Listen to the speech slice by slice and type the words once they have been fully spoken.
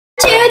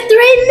Layer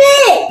 3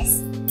 mix.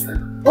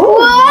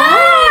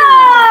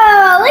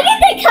 Wow! Look at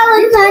the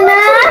color, Sana.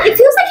 It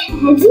feels like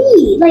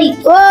heavy. Like,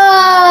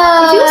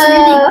 whoa! It feels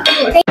really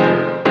good.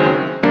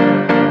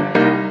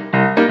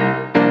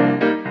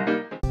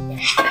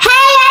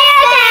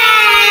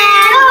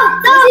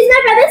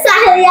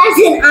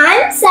 And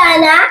I'm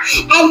Sana,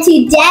 and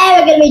today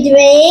we're going to be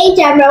doing,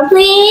 drum roll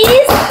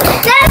please,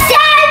 the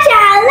Star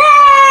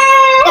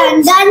Challenge!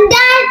 Dun dun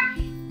dun!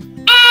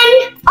 And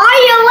are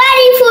you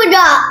ready for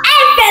the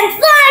FM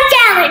Star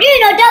Challenge? You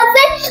know,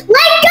 Dolphin,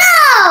 let's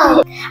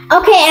go!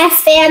 Okay,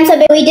 fam, so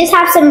we just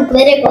have some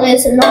glitter glue,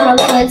 some normal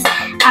glues.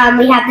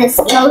 We have this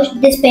lotion,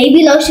 this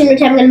baby lotion,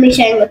 which I'm going to be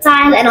sharing with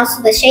Sahil, and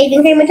also the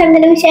shaving cream, which I'm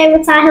going to be sharing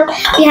with Sahil.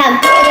 We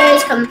have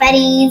glitters,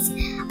 confettis,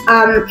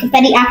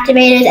 confetti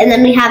activators, and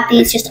then we have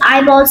these just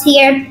eyeballs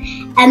here,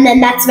 and then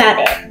that's about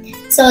it.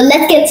 So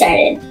let's get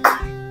started.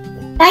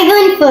 I'm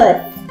going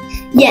first.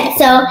 Yeah,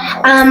 so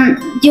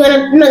do you want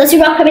to, no, let's do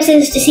rock, paper,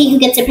 scissors to see who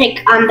gets to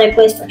pick their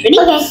glues first. Ready?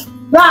 Okay.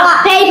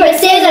 Rock, paper,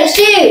 scissors,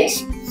 shoot.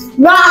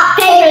 Rock,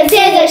 paper,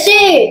 scissors,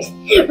 shoot.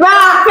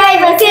 Rock,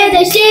 paper,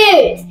 scissors,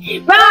 shoot.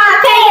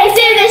 Rock, paper,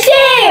 scissors,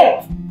 shoot.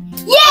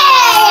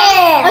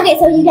 Yeah! Okay,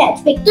 so you get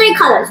to pick 3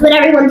 colors,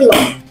 whatever you want to do.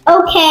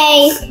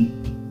 Okay.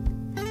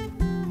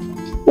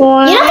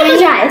 One. You don't have to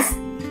close your eyes.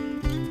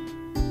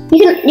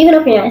 You can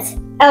open your eyes.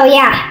 Oh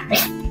yeah.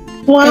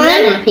 One.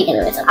 I'm gonna peek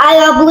into myself. I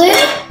got blue,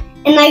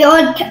 and I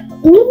got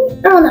oh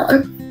that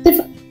one. This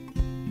one.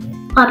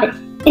 Pop it.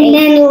 And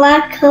then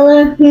what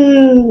color?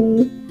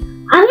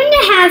 I'm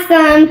gonna have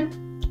some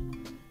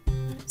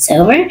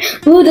silver.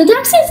 Ooh, those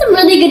actually have some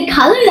really good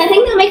colors. I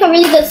think they'll make a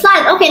really good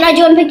slime. Okay, now do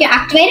you want to pick your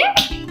activator?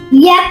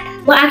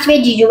 Yep. What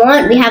activator do you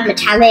want? We have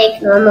metallic,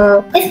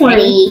 normal,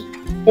 pretty.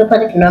 You'll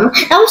put it normal.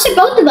 That was for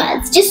both of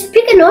us. Just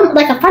pick a normal,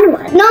 like a fun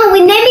one. No,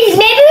 maybe we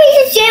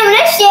should share.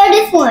 Let's share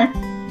this one.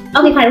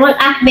 Okay, fine. What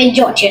activator do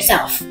you want to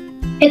yourself?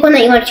 Pick one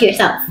that you want to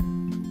yourself.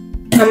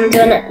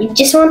 You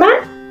just want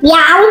that?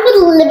 Yeah, I would put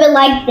a little bit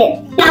like this.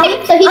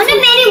 Okay, so he's a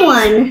mini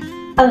one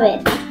of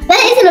it. That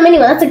isn't a mini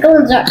one. That's a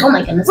golden jar. Oh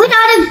my goodness. Okay,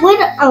 do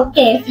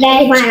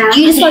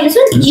you just want this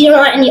one? Do you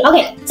don't want any?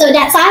 Okay, so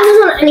that side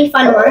doesn't want any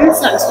fun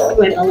ones. So I'm just gonna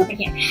put it all over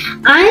here.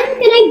 I'm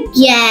gonna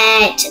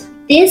get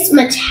this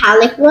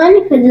metallic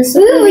one because this.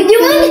 Ooh, you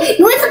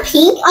want the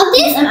pink of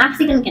this? I'm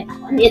actually gonna get that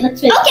one. It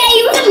looks really okay.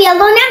 You want the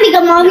yellow now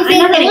because Mommy's I'm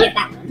not gonna get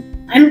that one.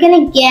 I'm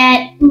gonna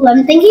get. Ooh,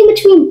 I'm thinking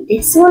between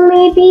this one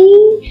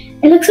maybe.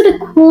 It looks sort of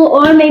cool,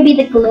 or maybe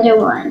the glitter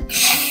one. Get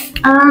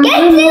this one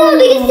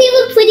because they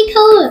look pretty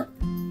color.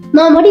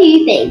 Mom, what do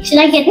you think? Should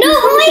I get this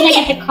one? Should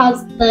I get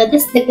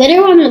the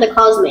glitter one or the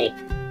cosmic?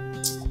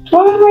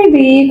 Well,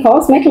 maybe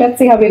cosmic. Let's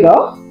see how we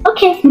go.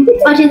 Okay,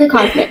 I'll do the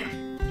cosmic.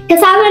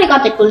 Because I already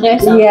got the glitter,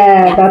 so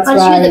yeah, that's right.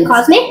 I'll choose the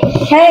cosmic.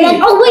 Hey.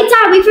 Then, oh wait,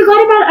 Dad, we forgot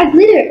about our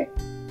glitter.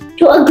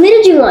 What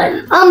glitter do you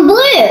want?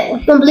 Blue.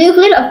 Blue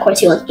glitter? Of course,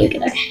 he wants blue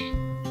glitter.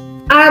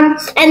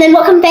 And then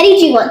what confetti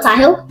do you want,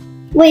 Sahil?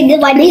 Wait,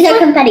 these are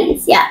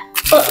confettis. Yeah.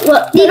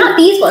 They're not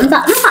these ones.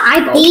 Not the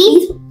eyeballs.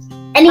 These?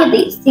 Any of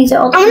these? These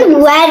are all. I want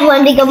the red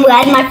one because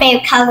red is my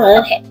favorite color.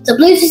 Okay. So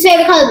blue's his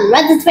favorite color, and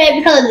red's his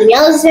favorite color, and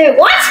yellow's his favorite.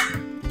 What?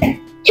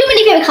 Too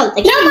many favorite colors.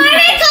 No, my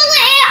favorite color is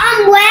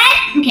red.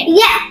 Okay.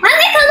 Yeah, my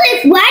favorite color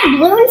is red,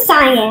 blue, and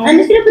cyan. I'm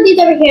just gonna put these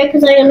over here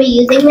because I'm gonna be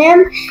using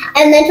them.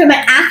 And then for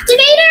my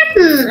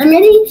activator, I'm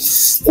ready.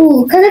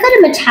 Ooh, because I got a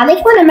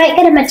metallic one, I might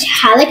get a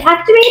metallic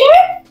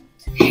activator.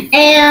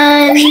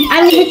 And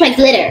I'm gonna pick my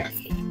glitter.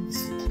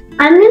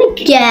 I'm gonna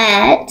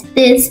get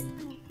this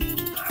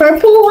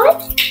purple one.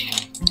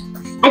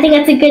 I think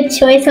that's a good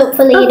choice.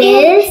 Hopefully it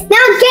is.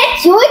 Now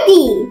get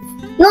Jordy.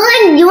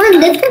 You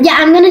want this? Yeah,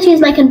 I'm gonna choose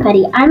my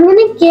confetti. I'm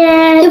gonna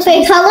get your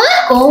favorite color?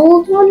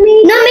 Gold one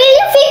maybe? No, maybe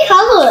your favorite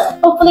color.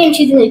 Hopefully I'm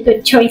choosing a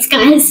good choice,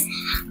 guys.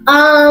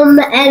 And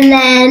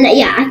then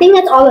yeah, I think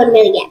that's all I'm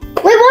gonna get.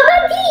 Wait, what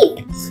about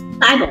these?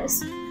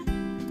 Eyeballs.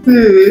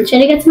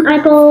 Should I get some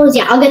eyeballs?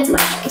 Yeah, I'll get some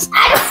eyeballs. I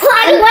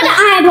don't want an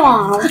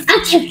eyeball. I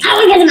want to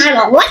get an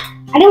eyeball. What?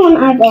 I don't want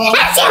an eyeball.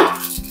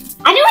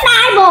 I don't want an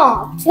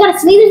eyeball. You got a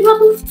sneezing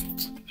problem?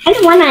 I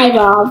don't want an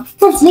eyeball.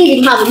 It's a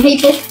sneezing problem,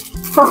 people.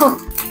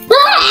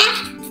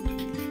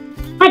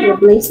 I don't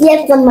believe.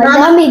 Yes, I'm a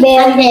gummy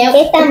bear.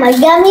 Yes, I'm a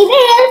gummy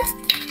bear.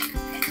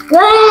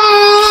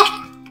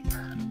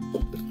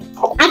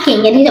 I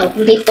can't get these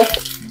open, people.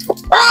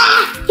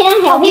 Can I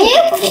help you?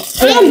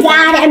 I'm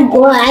bad. I'm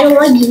bored. I don't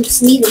want you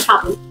sneezing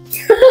problem.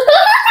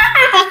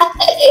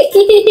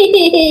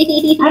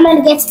 I'm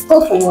gonna get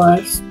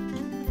scoopers.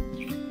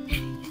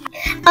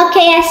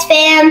 Okay, yes,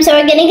 fam. So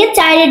we're gonna get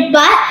started,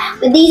 but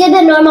these are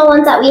the normal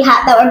ones that we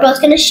have that we're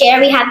both gonna share.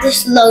 We have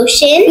this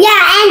lotion.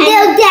 Yeah, and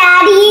little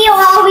daddy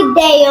over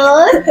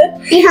there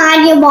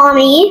behind your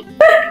mommy.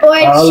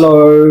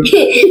 Hello.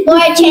 For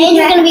a change,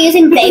 we're gonna be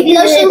using baby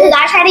lotion because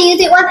I tried to use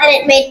it once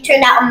and it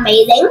turned out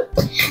amazing.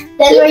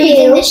 Then we're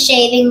using the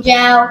shaving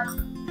gel.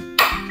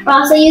 We're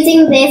also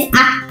using this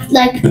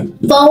like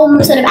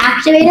foam sort of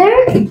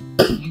activator.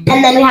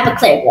 And then we have a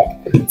clear glue.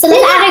 So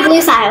let's add our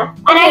glue style.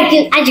 Add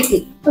your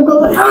glue.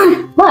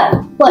 What?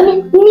 What?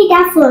 We need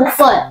that first.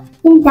 What?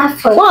 We need that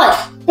first. What?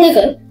 Here we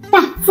go.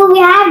 That So we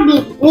have the.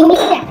 We need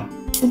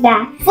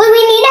that. So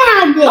we need to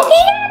have this.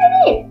 Okay, add it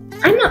in.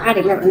 I'm not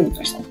adding that in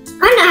first.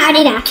 I'm not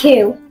adding that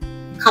too.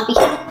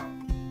 Copycat.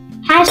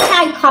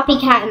 Hashtag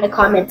copycat in the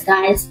comments,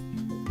 guys.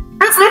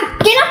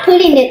 You're not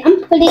putting it.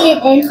 I'm putting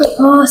it in.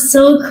 Oh,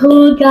 so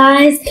cool,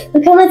 guys.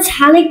 Look how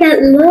metallic that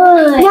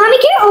looks. Mommy,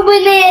 can you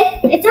open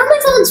it? It sounds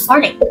like someone's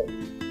farting.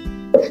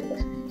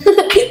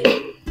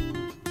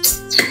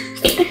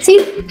 See?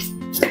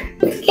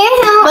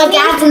 Can't help My me.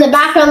 dad's in the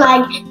background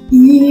like,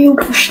 you.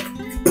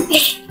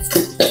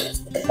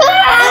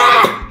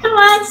 Come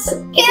on.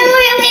 Can't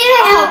really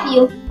help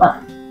you. What?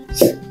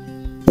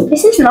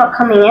 This is not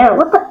coming out.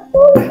 What the?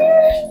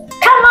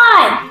 Come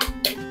on.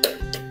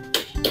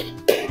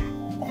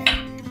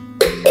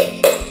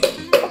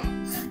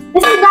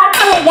 This is not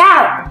coming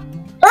out.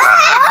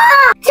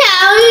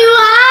 Tell me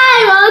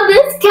why won't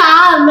this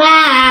come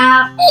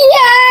out? Yay!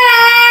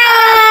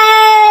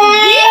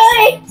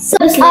 So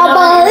I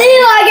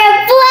believe I can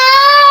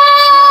fly.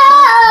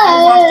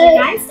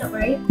 guys, don't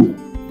worry. I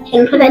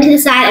can put that to the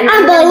side. And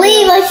I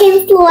believe I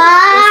can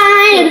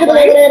fly.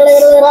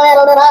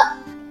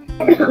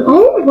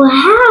 Oh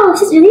wow,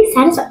 this is really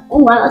satisfying. Oh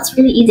wow, that's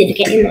really easy to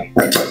get in there.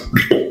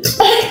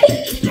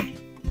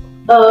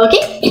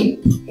 Okay.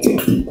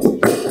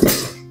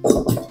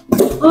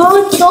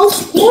 Oh, it's so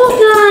cool,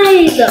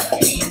 guys.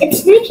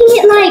 It's making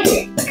it like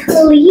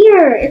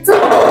clear. It's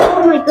like,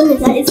 oh my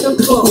goodness, that is so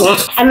cool.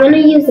 I'm gonna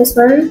use this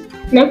one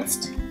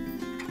next.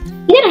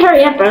 You gotta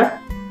hurry up, bro.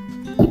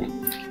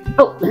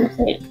 Oh,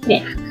 okay.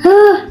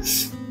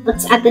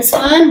 Let's add this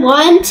one.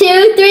 1,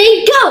 2,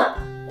 3, go!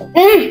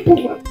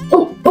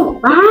 Oh,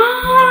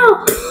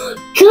 wow!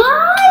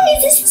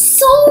 Guys, this is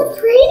so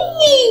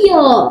pretty!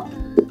 Oh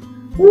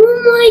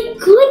my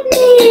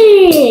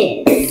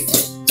goodness!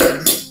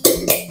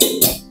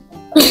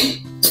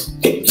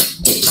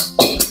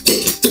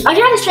 I'll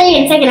try to show you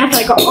in a second after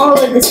I got all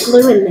of this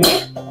glue in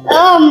there.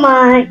 Oh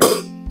my.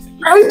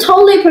 I'm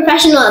totally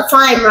professional at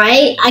slime,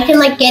 right? I can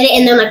like get it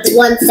in there like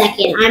 1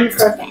 second. I'm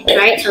perfect,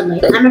 right? Totally.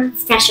 I'm a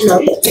professional.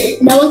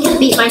 No one can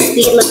beat my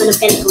speed limit of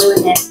getting glue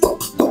in there.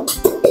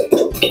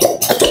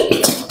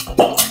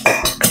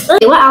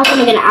 Okay, what else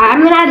am I gonna add?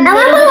 I'm gonna add. I'm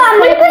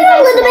gonna put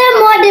a little bit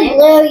more than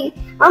blue.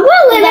 I'm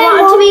gonna put a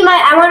little bit more.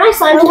 I want my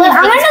slime to be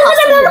I'm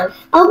gonna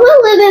I'll put a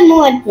little bit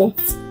more of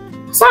this.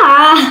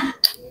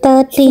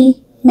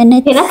 30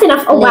 minutes. Okay, that's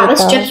enough. Oh wow,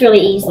 this later. drips really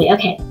easily.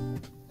 Okay.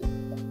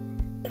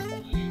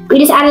 We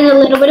just added a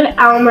little bit of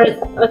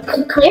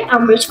clear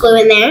Elmer's glue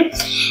in there.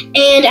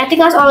 And I think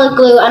that's all the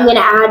glue I'm gonna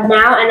add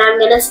now, and I'm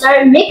gonna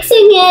start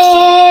mixing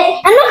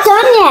it. I'm not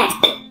done yet.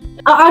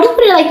 I'll just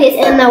put it like this,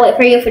 and then I'll wait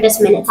for you for just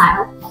a minute,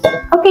 Tile.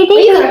 Okay, thank You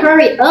you. gotta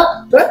hurry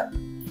up, bro.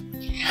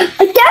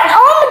 That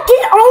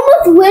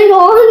almost went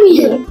on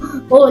me.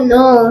 Oh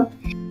no.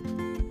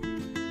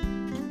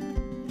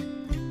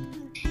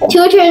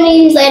 2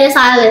 eternities later,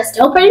 Tile is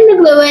still putting the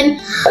glue in.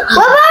 What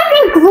about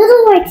the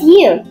glitter right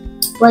here?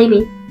 What do you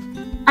mean?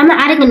 I'm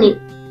not adding any.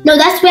 No,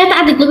 we have to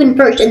add the glue in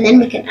first, and then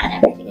we can add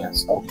everything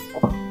else.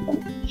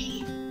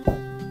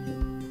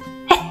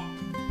 Hey.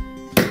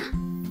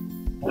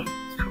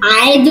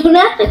 I do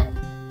nothing.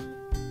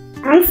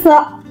 I'm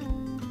so.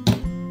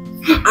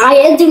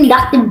 I do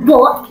nothing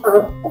but.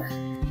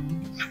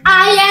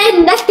 I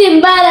am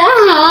nothing but a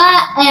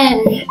hot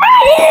egg. This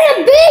is a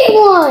big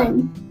one.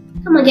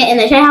 Come on, get in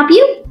there. Should I help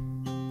you?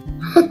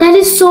 That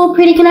is so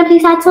pretty. Can I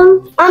please add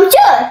some?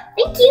 Sure.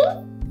 Thank you.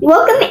 You're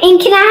welcome. And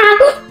can I have?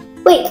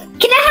 Wait.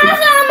 Can I have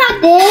some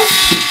of this?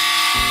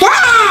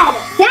 Dad.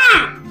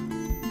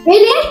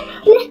 Really?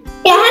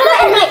 Can I have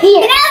some of my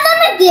ear? Can I have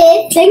some of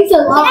this? Thanks a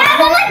lot. Can I have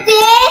some of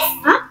this?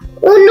 Huh?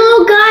 Oh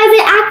no, guys!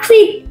 I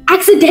actually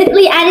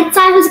accidentally added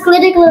Simon's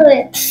glitter glue.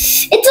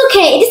 It's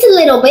okay, just a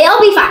little bit. I'll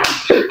be fine.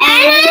 And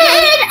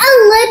I had a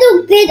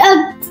little bit of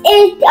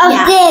this.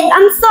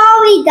 I'm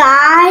sorry,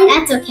 guys.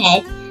 That's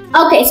okay.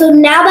 Okay, so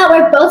now that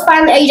we're both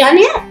finally, are you done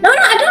yet? No,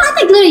 I don't have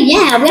the glitter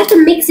yet. We have to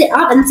mix it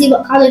up and see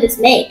what color this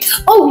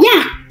makes. Oh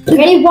yeah.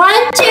 Ready? 1, 2, 3,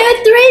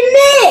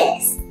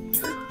 mix.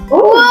 Whoa!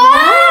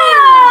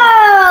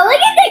 Look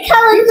at the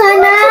colors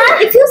on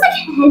that. It feels like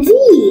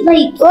heavy.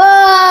 Like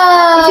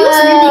Whoa! it feels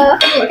really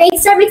cool. Okay,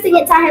 start mixing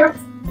it, Tyler.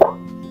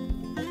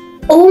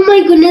 Oh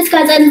my goodness,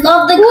 guys! I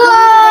love the color.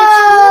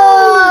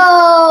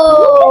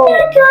 Whoa! Look at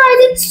that, guys!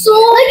 It's so.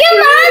 Look at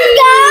mine,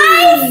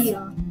 guys! pretty.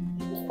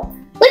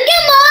 Look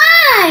at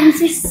mine!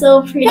 This is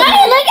so pretty.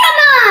 Daddy, look at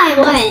mine!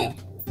 What?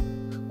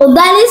 Oh,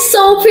 that is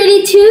so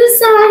pretty too,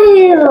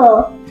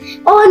 Sahil.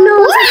 Oh no!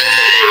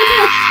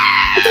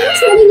 It's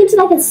turning into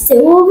like a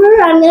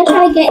silver. I'm gonna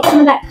try to get some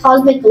of that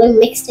cosmic glue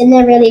mixed in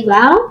there really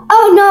well.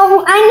 Oh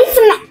no, I need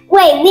some.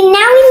 Wait, now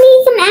we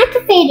need some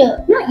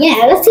activator. Not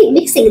yet. Let's keep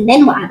mixing and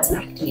then we'll add some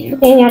activator.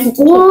 Okay, we have to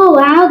Oh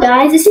wow,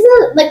 guys! This is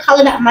the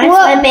color that my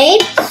slime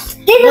made.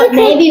 But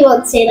maybe it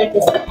won't stay like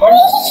this. What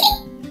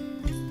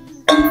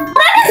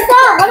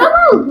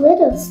about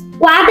glitters?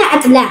 We'll add that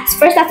at the last.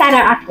 First, let's add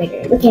our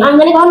activator. Okay. I'm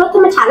gonna go with the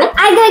metallic.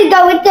 I'm gonna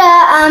go with the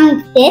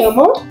this.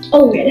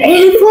 Oh,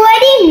 really?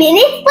 40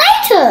 minutes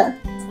later.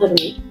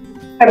 Totally.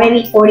 Or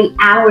maybe 40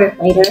 hours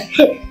later.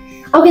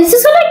 Okay, this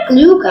is like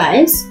glue,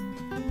 guys.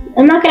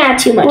 I'm not gonna add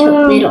too much.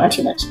 They don't add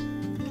too much.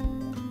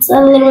 So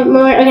a little bit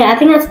more. Okay, I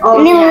think that's all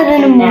I'm gonna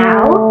add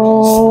now.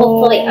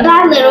 Hopefully, I'll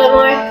add a little bit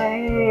more.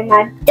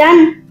 Not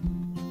done.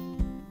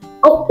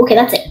 Oh, okay,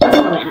 that's it. That's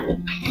all I'm gonna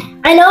add.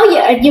 I know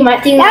you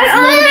might think That's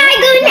all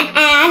I'm going to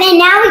add, and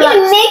now we're going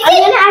to mix it.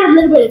 I'm gonna add a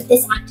little bit of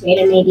this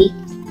activator, maybe.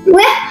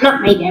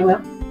 Not maybe, I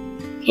will.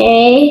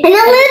 Okay. And a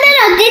little bit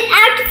of this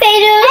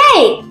activator.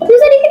 Hey, who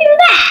said you could do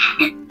that?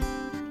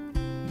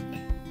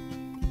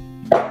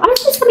 Why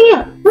is this coming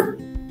out?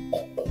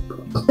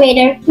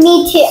 Activator. Me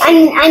too.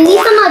 I need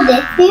some of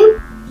this too.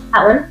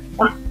 That one?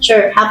 Oh,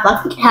 sure. Have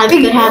luck. Have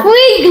good.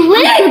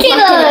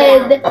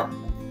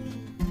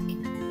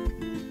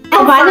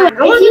 Oh, by the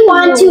way, if you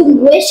want to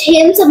wish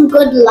him some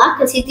good luck,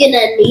 because he's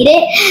gonna need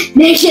it,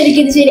 make sure to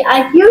give this video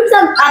a huge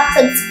thumbs up,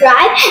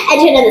 subscribe,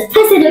 and turn on this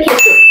post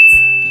notifications.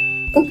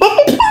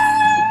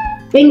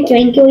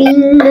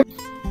 Twinkling.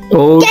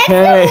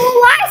 Okay.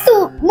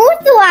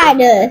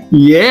 Water.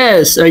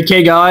 Yes.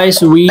 Okay,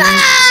 guys. We.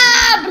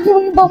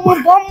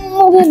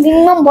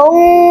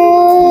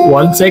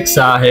 1 sec,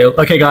 Sahil.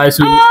 Okay, guys.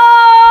 We...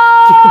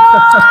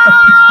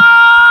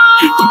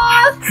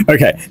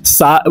 Okay.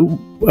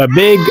 A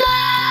big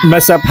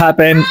mess up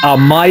happened. Our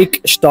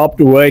mic stopped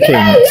working,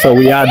 so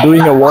we are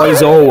doing a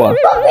voiceover.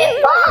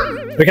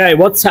 Okay,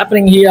 what's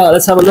happening here?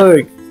 Let's have a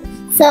look.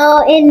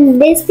 So in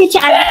this picture,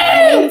 I'm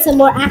adding some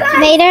more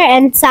activator,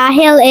 and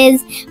Sahil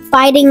is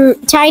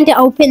trying to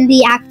open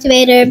the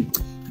activator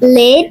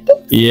lid.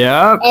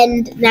 Yeah.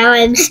 And now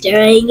I'm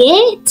stirring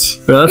it.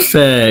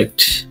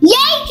 Perfect.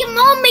 Yay! Come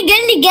on, my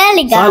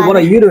girly. Sahil, what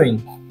are you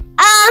doing?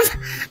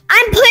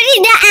 I'm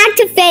putting the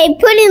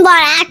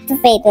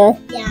activator.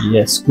 Yeah.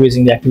 Yes,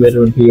 squeezing the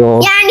activator into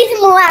your. Yeah, I need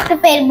some more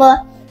activator,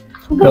 but.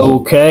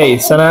 Okay,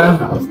 Sana,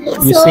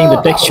 you're seeing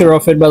the texture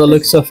of it by the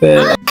looks of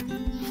it.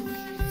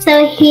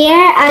 So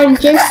here I'm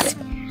just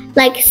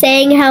like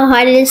saying how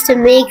hard it is to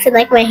mix, and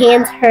like my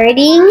hand's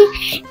hurting,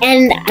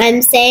 and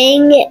I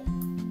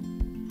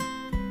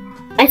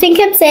think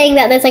I'm saying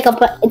that there's like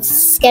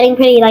it's getting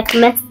pretty like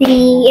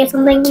messy or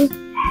something.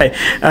 Hey,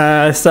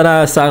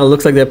 Sana, Sahil,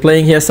 looks like they're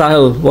playing here.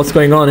 Sahil, what's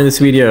going on in this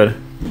video?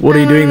 What are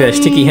you doing there?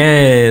 Sticky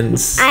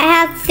hands. I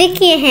have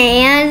sticky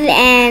hands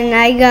and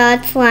I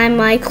got slime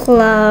my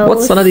clothes.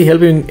 What's Sana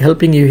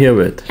helping you here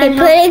with? I'm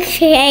putting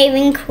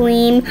shaving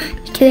cream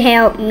to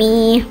help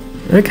me.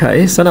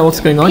 Okay, Sana, what's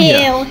going on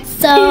here?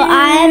 So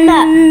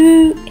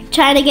I'm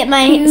trying to get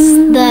my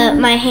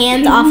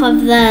hands off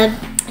of the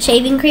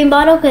shaving cream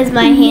bottle because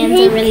my hands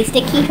are really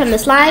sticky from the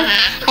slime,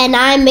 and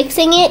I'm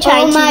mixing it,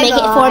 trying to make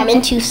it form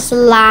into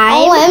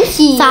slime.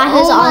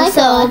 Sahil's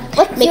also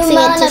mixing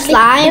it to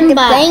slime,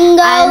 but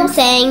I'm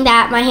saying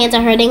that my hands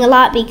are hurting a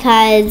lot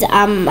because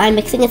I'm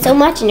mixing it so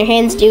much, and your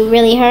hands do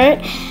really hurt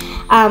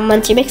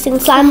once you're mixing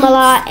slime a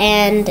lot.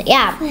 And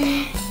yeah,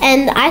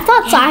 and I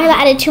thought Sahil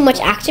added too much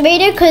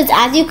activator because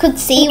as you could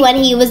see when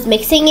he was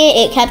mixing it,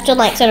 it kept on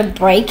like sort of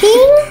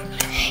breaking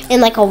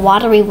in like a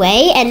watery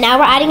way. And now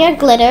we're adding our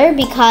glitter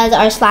because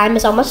our slime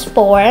is almost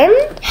formed.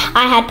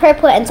 I had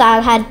purple and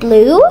Sahil had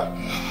blue.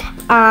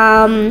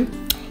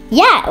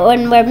 Yeah,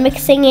 when we're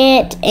mixing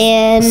it.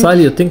 And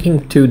Sahil, you're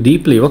thinking too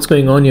deeply. What's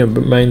going on in your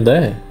mind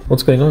there?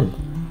 What's going on?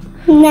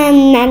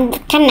 Oh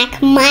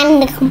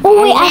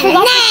wait, I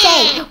forgot to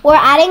say, we're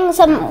adding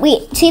some,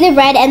 see the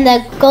red and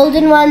the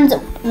golden ones,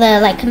 the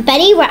like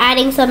confetti, we're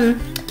adding some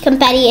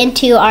confetti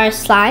into our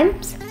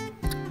slimes.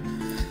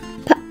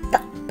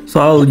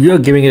 Sahil, you're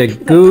giving it a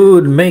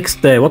good mix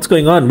there. What's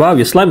going on? Wow,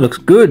 your slime looks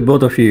good,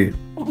 both of you.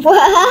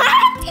 What?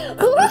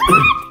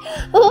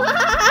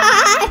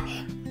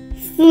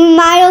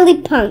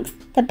 Smiley punks.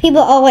 The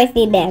people always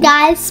need them.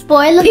 Guys,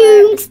 spoiler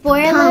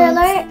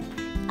alert.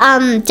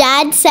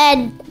 Dad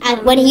said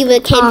when he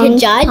came to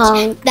judge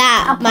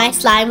that my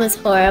slime was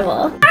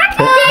horrible.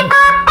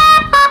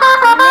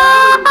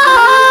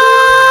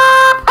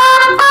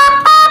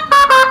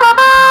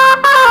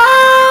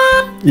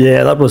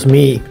 Yeah, that was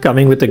me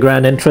coming with the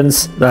grand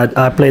entrance. That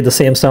I played the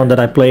same sound that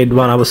I played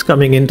when I was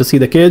coming in to see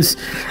the kids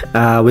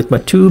with my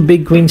 2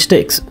 big green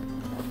sticks.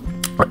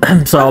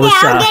 So I was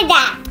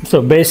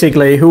so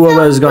basically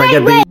whoever was gonna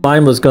get the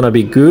slime was gonna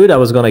be good. I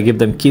was gonna give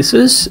them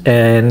kisses,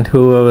 and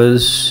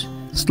whoever's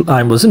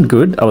slime wasn't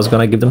good, I was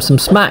gonna give them some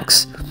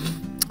smacks.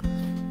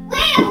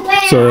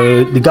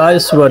 So the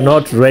guys were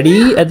not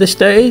ready at this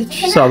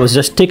stage, so I was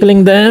just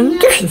tickling them,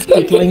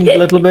 tickling a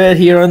little bit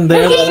here and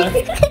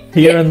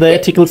there,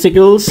 tickles,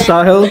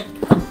 Sahil.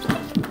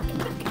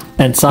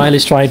 And Sahil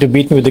is trying to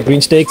beat me with the green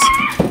sticks.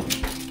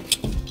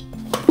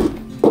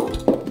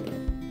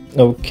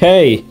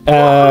 Okay.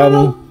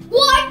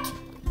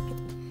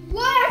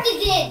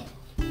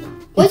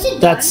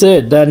 That's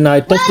it. Then I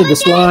tested the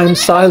slime.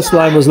 Sahil's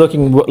slime was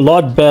looking a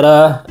lot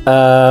better,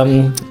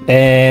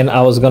 and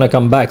I was gonna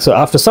come back. So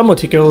after some more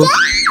tickles,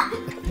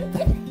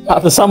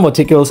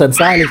 and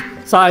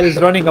Sahil is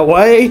running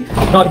away,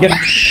 not getting.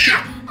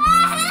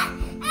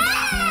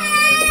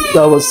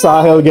 That was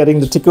Sahil getting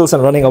the tickles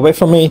and running away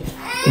from me.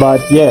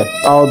 But yeah,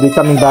 I'll be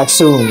coming back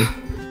soon.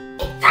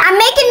 I'm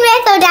making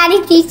red so Daddy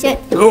Daddy's t-shirt.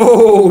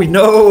 Oh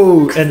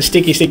no! And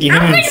sticky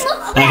hands.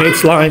 I hate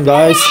slime,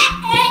 guys.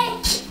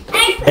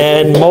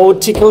 And more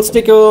tickles.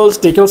 That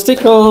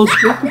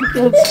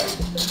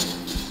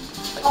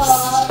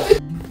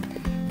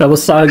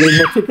was Sahil getting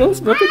more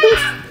tickles.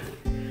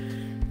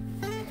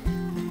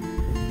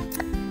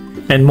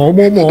 And more.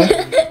 Me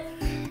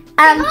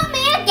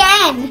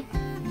again.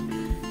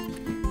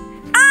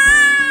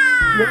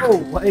 Whoa,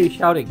 why are you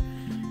shouting?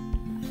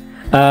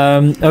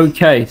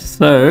 Okay,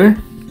 so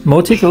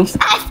more tickles.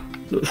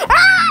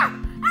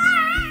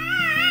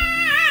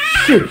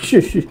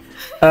 Shush.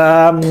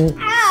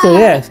 So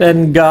yes,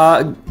 and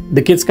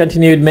the kids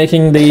continued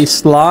making the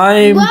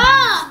slime.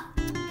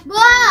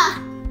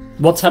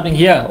 What's happening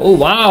here? Oh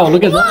wow,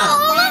 look at that. Look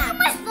at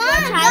my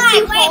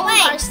slime.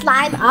 Wait.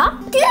 Slime up.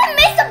 Didn't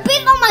make a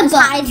big on my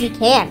butt. As you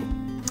can.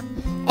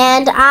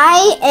 And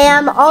I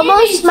am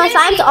almost, my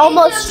slime's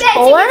almost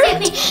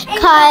formed,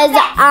 cause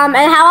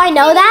and how I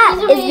know that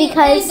is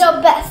because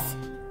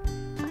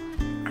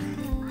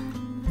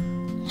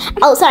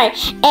oh sorry,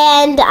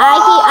 and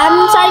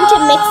I'm starting to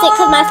mix it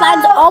because my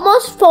slime's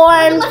almost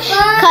formed,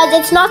 cause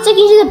it's not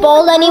sticking to the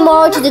bowl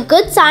anymore, which is a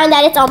good sign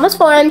that it's almost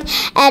formed.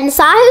 And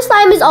Sahil's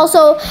slime is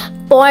also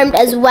formed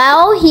as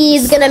well.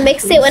 He's gonna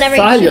mix it whenever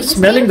he Sahil, you're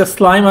smelling the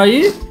slime, are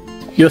you?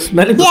 You're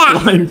smelling the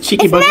slime,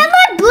 cheeky bugger. Smell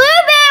like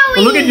blueberry.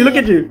 Oh, look at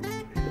you.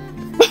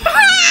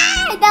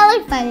 That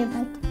looks funny,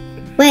 but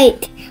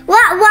wait. Why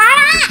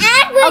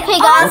act with Okay,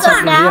 guys, so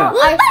now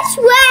look my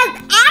sweat.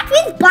 Act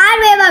with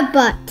Barbie in my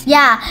butt.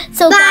 yeah.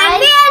 So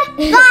guys,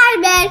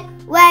 Barbie,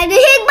 when you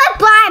hit my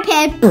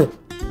Barbie.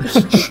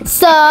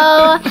 so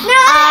our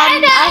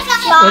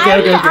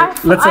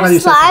Let's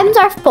slimes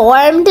are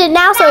formed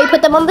now, so we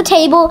put them on the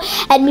table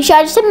and we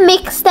started to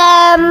mix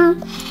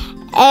them.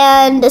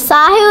 And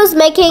Sahil's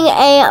making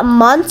a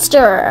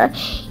monster.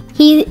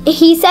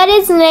 He said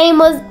his name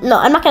was, no,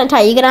 I'm not gonna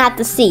tell you. You're gonna have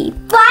to see.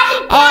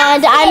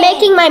 And I'm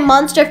making my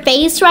monster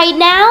face right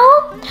now.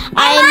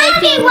 I'm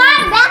making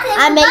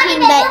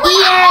the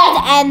ears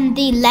and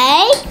the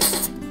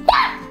legs.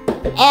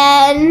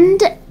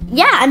 And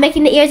yeah, I'm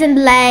making the ears and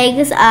the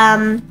legs.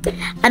 I'm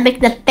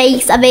making the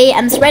face of it.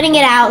 I'm spreading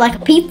it out like a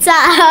pizza.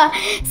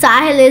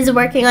 Sahil is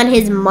working on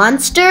his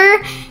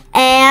monster.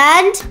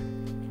 And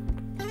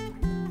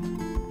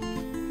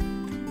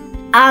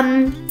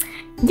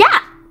yeah,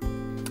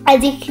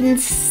 as you can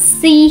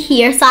see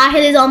here,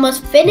 Sahil is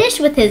almost finished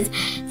with his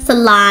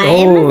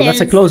slime. Oh,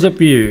 that's a close-up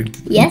view.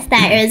 Yes,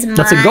 that is my...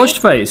 That's a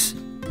ghost face.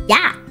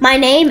 Yeah, my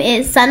name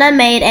is Sana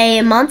made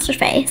a monster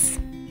face.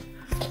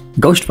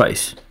 Ghost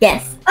face.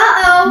 Yes.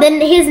 Then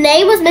his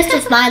name was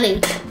Mr. Smiley.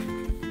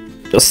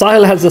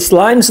 Sahil has the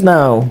slimes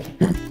now.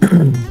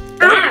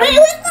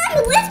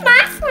 Where's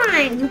my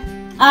slime?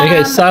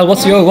 Okay, Sahil,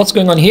 what's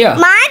going on here?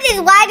 Mine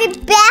is why the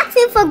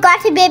Baxter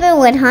forgot to Baby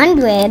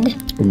 100.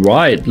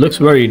 Right, looks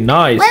very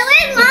nice.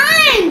 Where's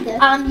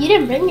mine? You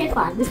didn't bring your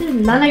slime. This is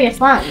none of your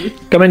slime.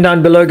 Comment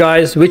down below,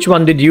 guys, which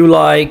one did you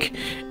like?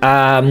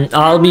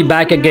 I'll be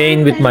back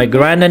again with my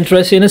grand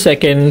entrance in a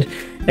second,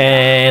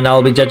 and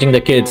I'll be judging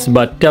the kids.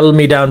 But tell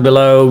me down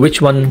below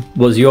which one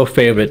was your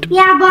favorite.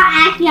 Yeah, but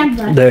actually I'm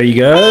good. There you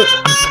go.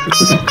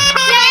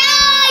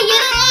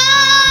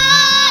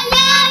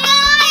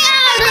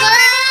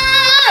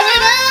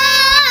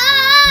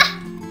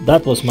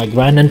 That was my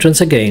grand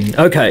entrance again.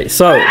 Okay,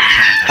 so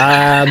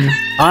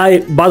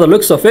by the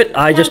looks of it,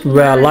 I just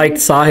liked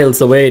Sahil's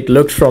the way it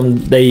looked from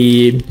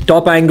the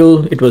top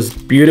angle. It was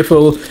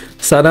beautiful.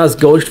 Sana's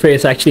ghost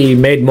face actually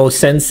made more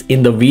sense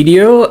in the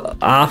video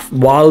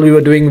while we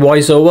were doing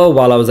voiceover.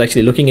 While I was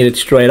actually looking at it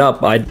straight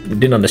up, I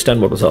didn't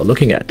understand what I was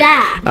looking at.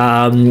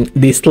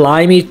 The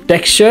slimy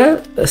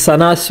texture,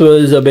 Sana's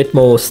was a bit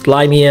more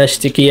slimier,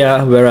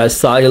 stickier, whereas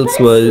Sahil's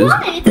was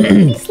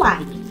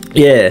slimy.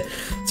 yeah.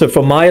 So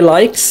for my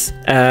likes,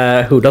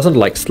 who doesn't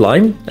like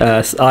slime,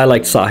 I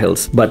like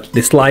Sahil's, but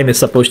the slime is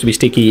supposed to be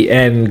sticky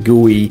and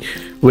gooey,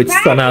 which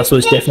Sana's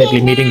was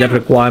definitely meeting that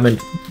requirement.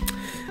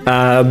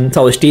 So I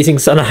was teasing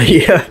Sana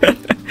here,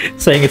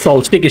 saying it's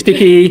all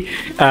sticky,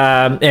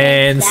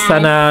 and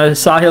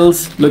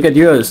Sahil's, look at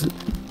yours.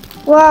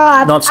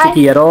 Well, Not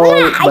sticky at all,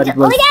 but it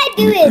was, all I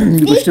do is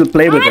you could still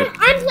play with it.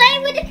 I'm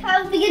playing with the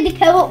cover because the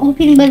cover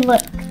open, but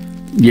look.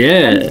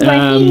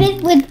 Yeah.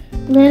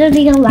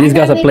 These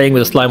guys are playing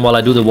with the slime while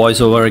I do the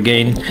voiceover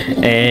again,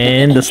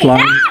 and the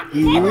slime.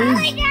 When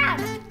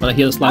I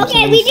hear the slime.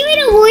 Okay, we do it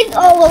a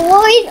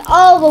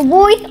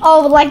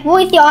voiceover, like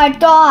voice your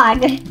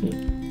dog.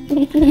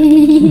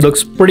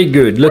 Looks pretty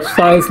good.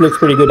 Sahil's looks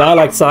pretty good. I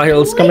like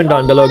Sahil's. Comment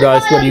down below,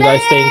 guys. What do you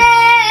guys think?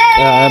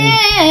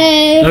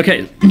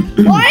 Okay.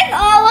 Voice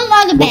always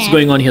on the best. What's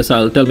going on here,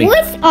 Sahil? Tell me.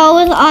 Voice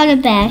always on the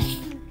best.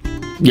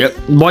 Yep,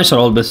 boys are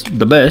always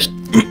the best.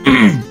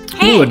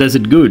 Whoever does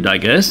it good, I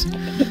guess.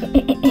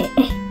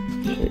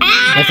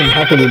 Doesn't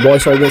have to be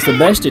boys always the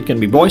best. It can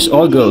be boys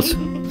or girls.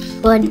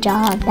 Good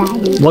job,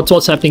 Daddy.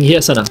 What's happening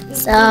here, Sana?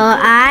 So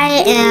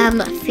I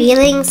am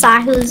feeling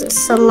Sahil's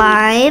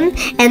slime,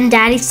 and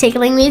Daddy's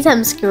tickling me, so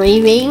I'm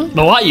screaming.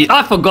 No,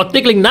 I forgot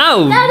tickling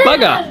now.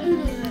 Bugger.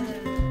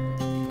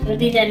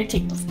 Daddy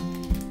tickles.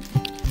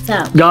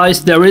 So.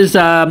 Guys, there is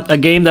a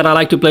game that I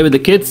like to play with the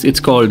kids.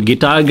 It's called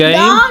Guitar Game.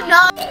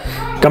 No.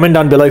 Comment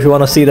down below if you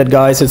want to see that,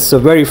 guys. It's a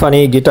very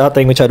funny guitar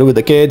thing which I do with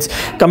the kids.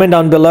 Comment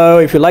down below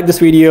if you like this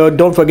video.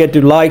 Don't forget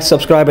to like,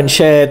 subscribe and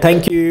share.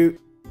 Thank you.